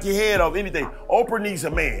knock your head off anything. Oprah needs a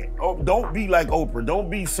man. Don't be like Oprah. Don't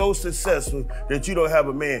be so successful that you don't have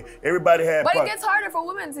a man. Everybody has. But it gets harder for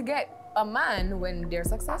women to get a man when they're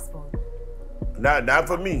successful. Not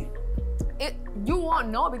for me. You won't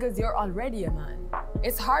know because you're already a man.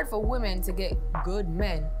 It's hard for women to get good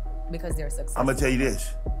men because they're successful. I'm gonna tell you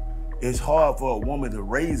this. It's hard for a woman to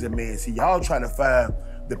raise a man. See, y'all trying to find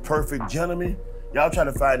the perfect gentleman. Y'all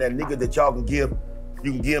trying to find that nigga that y'all can give.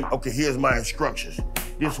 You can give him, okay, here's my instructions.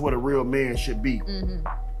 This is what a real man should be. Mm-hmm.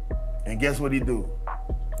 And guess what he do?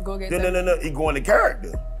 Go get No. He go into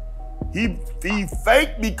character. He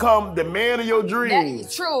fake become the man of your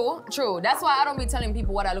dreams. True. That's why I don't be telling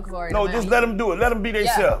people what I look for in a man. Just let them do it. Let them be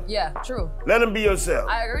themselves. Yeah, true. Let them be yourself.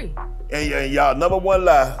 I agree. And y'all, number one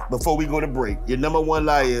lie, before we go to break, your number one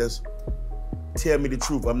lie is, tell me the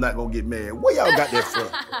truth, I'm not gonna get mad. Where y'all got that from?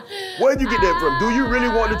 Where'd you get that from? Do you really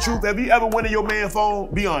want the truth? Have you ever went in your man's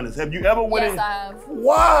phone? Be honest. Have you ever went in? Yes, I have.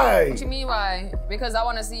 Why? What you mean why? Because I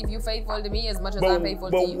want to see if you're faithful to me as much as I'm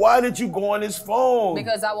faithful to you. But why did you go on his phone?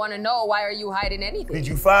 Because I want to know, why are you hiding anything? Did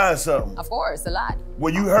you find something? Of course, a lot. Were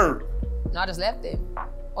you hurt? No, I just left it.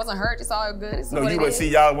 Wasn't hurt, it's all good. It's no, you would see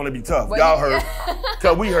y'all want to be tough. Y'all hurt.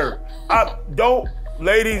 Cause we hurt.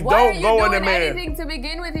 Ladies, don't go in the man. Why are you doing anything to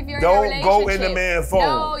begin with if you're in a relationship? Don't go in the man phone.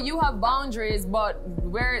 No, you have boundaries, but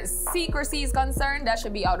where secrecy is concerned, that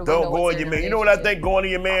should be out the window. Don't go in your man. You know what I think? Going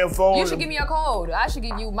in your man phone. You should give me a code. I should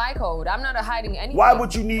give you my code. I'm not hiding anything. Why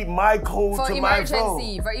would you need my code to my phone?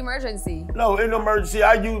 For emergency. No, in emergency,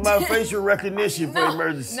 I use my facial recognition for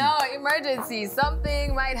emergency. No, emergency.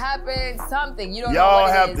 Something might happen. Something. You don't know Y'all what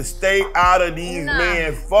it have is. to stay out of these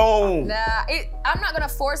man phones. Nah, I'm not gonna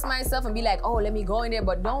force myself and be like, oh, let me go in there,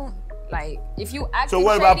 but don't. Like, if you act. So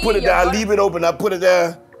what if I put it there? I leave it open. I put it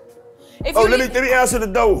there. Let me answer the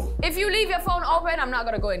door. If you leave your phone open, I'm not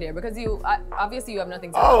gonna go in there because obviously you have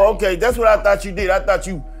nothing to do. Oh, okay. That's what I thought you did. I thought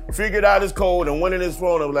you figured out his code and went in his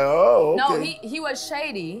phone. I was like, oh, okay. No, he was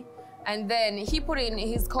shady, and then he put in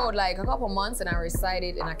his code like a couple months, and I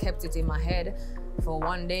recited and I kept it in my head for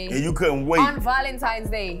one day. And you couldn't wait. On Valentine's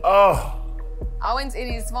Day. Oh. I went in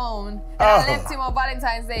his phone and I left him on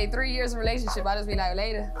Valentine's Day. 3 years relationship. I just be like,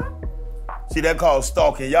 later. See, that called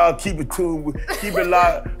stalking. Y'all keep it tuned, keep it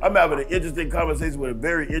live. I'm having an interesting conversation with a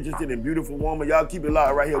very interesting and beautiful woman. Y'all keep it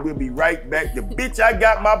live right here. We'll be right back. The bitch, I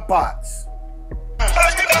got my pots.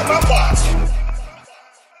 I got my pots.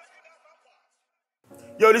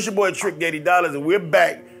 Yo, this your boy Trick Daddy Dollars, and we're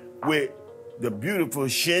back with the beautiful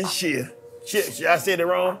Shenseea. I said it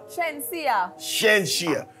wrong? Shenseea.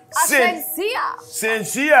 Shenseea. Shenseea.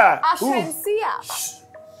 Shenseea.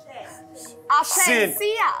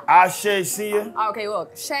 Shenseea. Shenseea. Okay,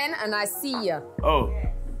 look. Shen and I see ya. Oh.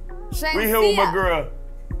 Shenseea. We here with my girl,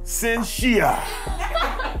 Shenseea.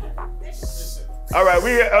 All right, we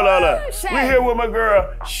here with my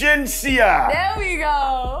girl, Shenseea. There we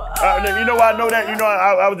go. You know why I know that? You know,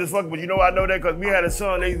 I was just fucking with you. know why I know that? Because we had a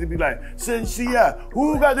song, they used to be like, Shenseea,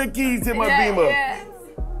 who got the keys to my Beamer? Yeah.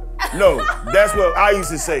 No, that's what I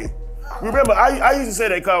used to say. Remember, I used to say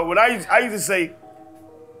that because when I used to say,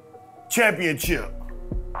 championship.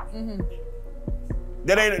 Mm-hmm.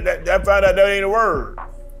 I found out that ain't a word.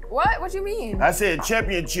 What? What you mean? I said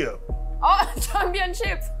championship. Oh,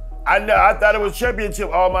 championship. I thought it was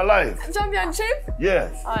championship all my life. Championship?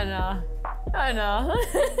 Yes. I know.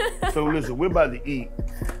 So listen, we're about to eat,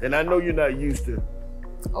 and I know you're not used to.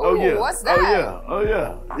 Oh yeah. What's that? Oh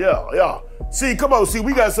yeah. See, come on, see,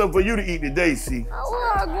 we got something for you to eat today, see. We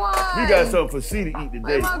got something for C to eat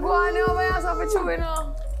today.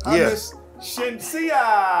 Yes.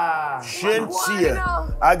 Shenseea.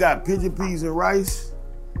 Shenseea. I got pigeon peas and rice.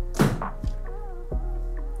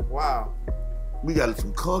 Wow. We got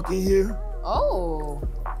some conch in here. Oh.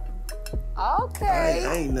 Okay.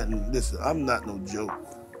 I ain't nothing. Listen, I'm not no joke.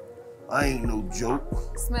 I ain't no joke.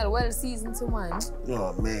 Smell well seasoned too much.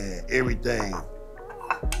 Oh man, everything.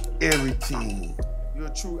 Everything. You're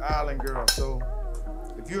a true island girl, so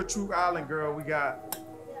if you're a true island girl, we got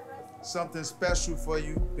something special for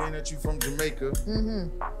you, being that you from Jamaica. Mm-hmm.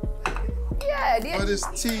 Yeah, but it's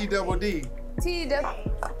T-double-D.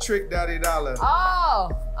 Trick Daddy Dollar. Oh,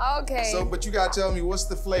 okay. So, but you gotta tell me, what's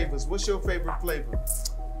the flavors? What's your favorite flavor?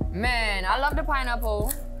 Man, I love the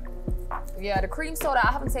pineapple. Yeah, the cream soda,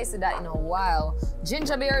 I haven't tasted that in a while.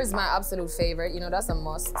 Ginger beer is my absolute favorite. You know, that's a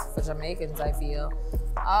must for Jamaicans, I feel.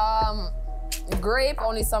 Grape,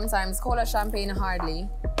 only sometimes. Cola, champagne, hardly.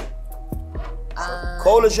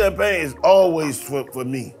 Cola champagne is always for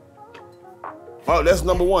me. Oh, that's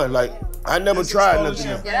number one. Like, I never tried nothing.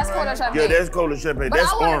 Yeah, that's cola champagne. Yeah, that's cola champagne. But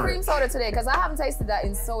That's I want a orange. cream soda today because I haven't tasted that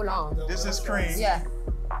in so long. This is cream. Yeah,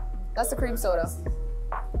 that's the cream soda.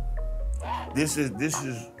 This is,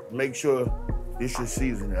 make sure this is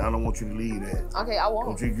seasoning. I don't want you to leave that. Okay, I I won't.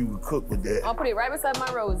 want you to cook with that. I'll put it right beside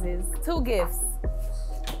my roses. 2 gifts.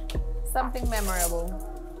 Something memorable.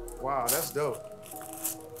 Wow, that's dope.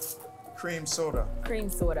 Cream soda. Cream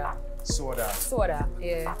soda. Soda. Soda,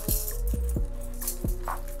 yeah.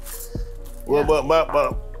 Well, but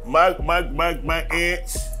my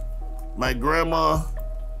aunts, my grandma,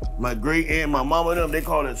 my great aunt, my mama, them, they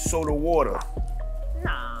call it soda water.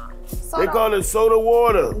 Nah. They Soda. call it soda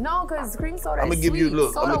water. No, because cream soda I'm gonna is give you sweet.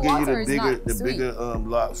 look. Soda I'm gonna give water you is the not sweet. bigger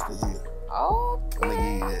lobster here. I'm gonna give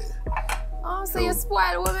you Okay. that. Oh, so you're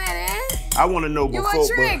spoiled woman, eh? I want to know You before. a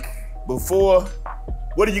trick. Before,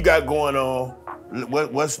 what do you got going on?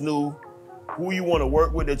 What's new? Who you want to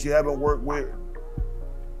work with that you haven't worked with?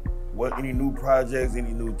 What, any new projects,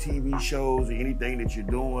 any new TV shows, or anything that you're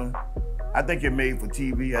doing? I think you're made for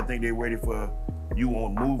TV. I think they're ready for you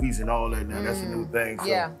on movies and all that now. That's a new thing. So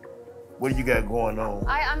Yeah. what do you got going on?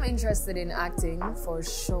 I am interested in acting for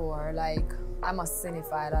sure. Like, I'm a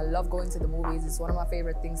cinephile. I love going to the movies. It's one of my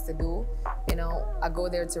favorite things to do. You know, I go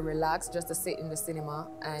there to relax, just to sit in the cinema.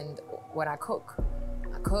 And when I cook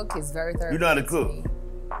is very therapeutic. You're not a cook. to me.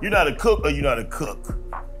 You're not a cook or you're not a cook?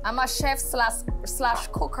 I'm a chef slash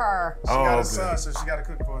cooker. She got okay. a son, so she got to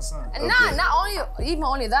cook for her son. And Okay. not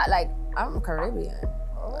only that, like, I'm Caribbean.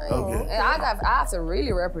 Like, Okay. and I have to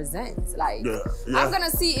really represent. Like, Yeah. I'm gonna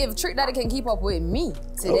see if Trick Daddy can keep up with me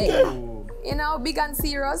today. Okay. You know, big and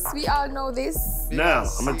serious. We all know this. Now,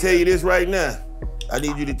 I'm gonna tell you this right now. I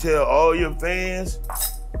need you to tell all your fans,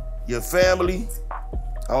 your family,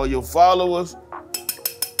 all your followers,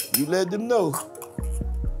 you let them know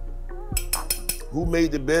who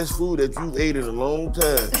made the best food that you've ate in a long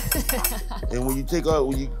time. And when you take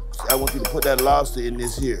out, I want you to put that lobster in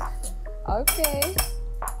this here. Okay.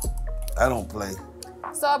 I don't play.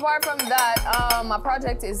 So apart from that, my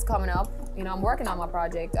project is coming up. You know, I'm working on my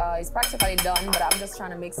project. It's practically done, but I'm just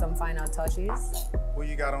trying to make some final touches. Who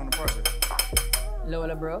you got on the project?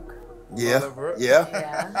 Lola Brooke. Yeah, Oliver. yeah.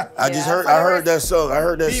 Yeah. I just Yeah. heard. For I the heard rest- that song. I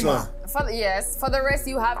heard that Bima. song. For the rest,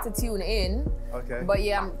 you have to tune in. Okay. But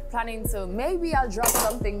yeah, I'm planning to, maybe I'll drop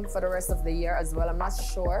something for the rest of the year as well. I'm not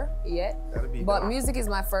sure yet. That'll be But dope. music is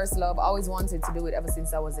my first love. I always wanted to do it ever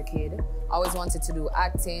since I was a kid. I always wanted to do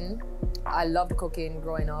acting. I loved cooking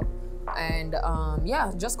growing up. And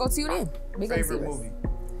yeah, just go tune in. Big and Favorite serious. movie?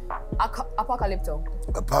 Apocalypto.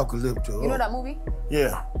 Apocalypto. You know that movie?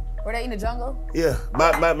 Yeah, Where they in the jungle? yeah.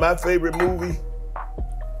 My favorite movie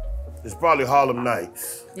is probably Harlem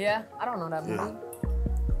Nights. Yeah, I don't know that movie.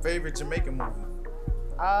 Favorite Jamaican movie?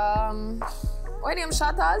 What name?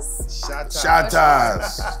 Shatters?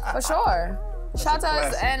 Shatters. For sure. Shatters,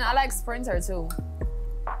 classic. and I like Sprinter too.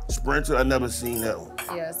 Sprinter, I never seen that one.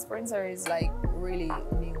 Yeah, Sprinter is like really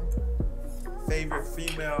new. Favorite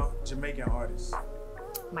female Jamaican artist?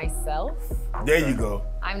 Myself? There you go.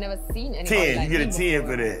 I've never seen anybody 10. like You get a me 10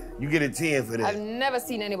 before. for that. You get a 10 for I've that. never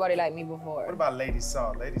seen anybody like me What before. about Lady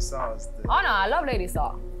Saw? Lady Saw is the... Oh no, I love Lady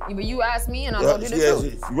Saw. But you asked me and I told you the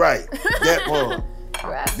truth. Right. That one.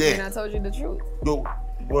 You asked me that. and I told you the truth. Go.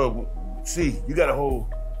 Well, see, you got a whole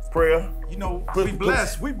prayer. You know, Put- we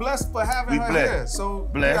blessed. We blessed for having We her blessed. here. So you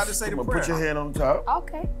Bless. got to say the Come on, prayer. put your hand on top.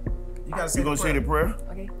 Okay. You got to say You the gonna say prayer. the prayer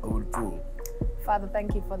Okay. over the food? Father,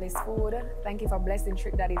 thank you for this food. Thank you for blessing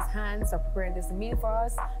Trick Daddy's hands for preparing this meal for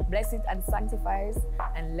us. Bless it and sanctify us,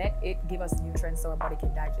 and let it give us nutrients so our body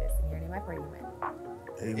can digest. In your name I pray, amen.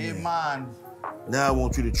 Amen. Amen. Now I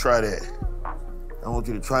want you to try that. I want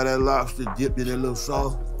you to try that lobster dipped in that little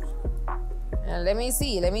sauce. And let me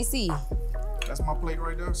see. That's my plate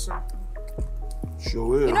right there, sir.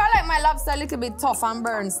 Sure is. You know, I like my lobster a little bit tough and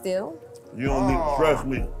burned still. You don't need to trust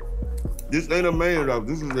me. This ain't a Maine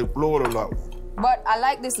lobster. This is a Florida lobster. But I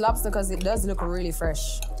like this lobster because it does look really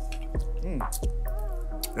fresh. That's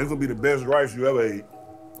gonna be the best rice you ever ate.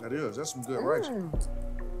 That is. That's some good rice.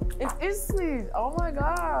 It is sweet. Oh my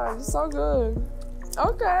God, it's so good.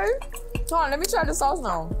 Okay. Hold on, let me try the sauce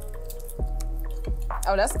now.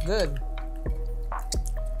 Oh, that's good.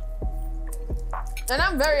 And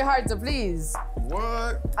I'm very hard to please.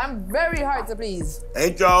 What? I'm very hard to please.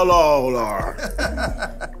 Ain't y'all all are?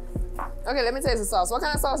 Okay, let me taste the sauce. What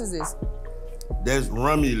kind of sauce is this? That's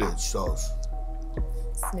Romulus sauce.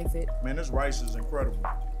 Sniff it. Man, this rice is incredible.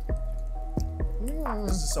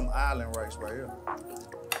 This is some island rice right here.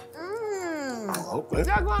 Okay.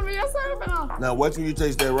 Y'all going for yourself now? Now, what can you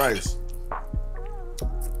taste that rice?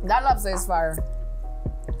 That lobster is fire.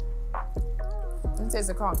 Let me taste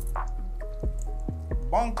the conch.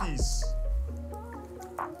 Bonkies.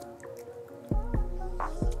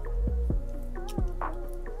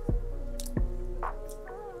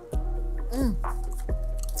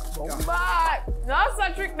 But that's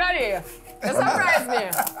a trick, daddy. You surprise me.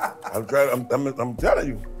 I'm telling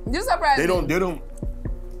you. You surprise me. They don't.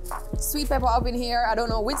 Sweet pepper up in here. I don't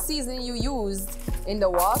know which seasoning you used in the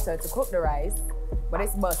water to cook the rice, but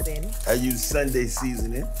it's busting. I use Sunday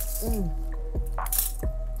seasoning.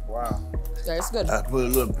 Wow. Yeah, it's good. I put a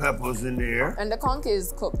little peppers in there. And the conch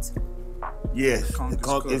is cooked. Yes, the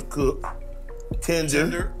conch is cooked.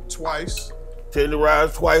 Tender twice.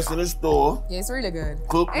 Tenderized twice in the store. Yeah, it's really good.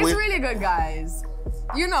 Cooked It's with. really good, guys.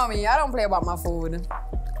 You know me, I don't play about my food.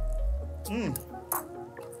 I ain't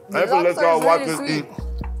gonna let y'all watch us eat.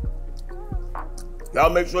 Y'all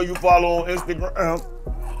make sure you follow on Instagram.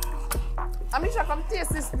 I'm just come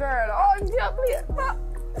taste this girl. Oh, yeah, please.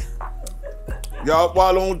 Y'all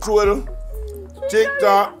follow on Twitter,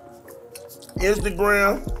 TikTok,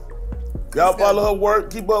 Instagram. Y'all follow her work,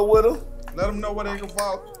 keep up with her. Let them know where they can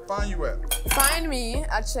find you at. Find me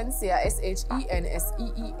at Shenseea,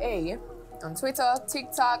 Shenseea, on Twitter,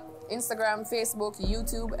 TikTok, Instagram, Facebook,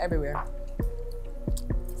 YouTube, everywhere.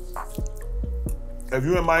 If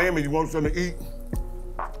you're in Miami, you want something to eat,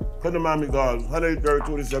 come to Miami Gardens, 183rd,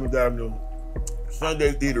 27th Avenue,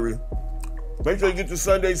 Sunday Eatery. Make sure you get your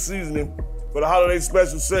Sunday seasoning for the holiday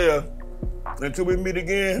special sale. Until we meet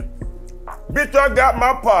again, bitch, I got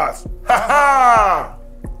my pots. Ha ha!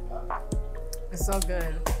 It's so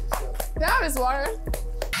good. Can I have this water?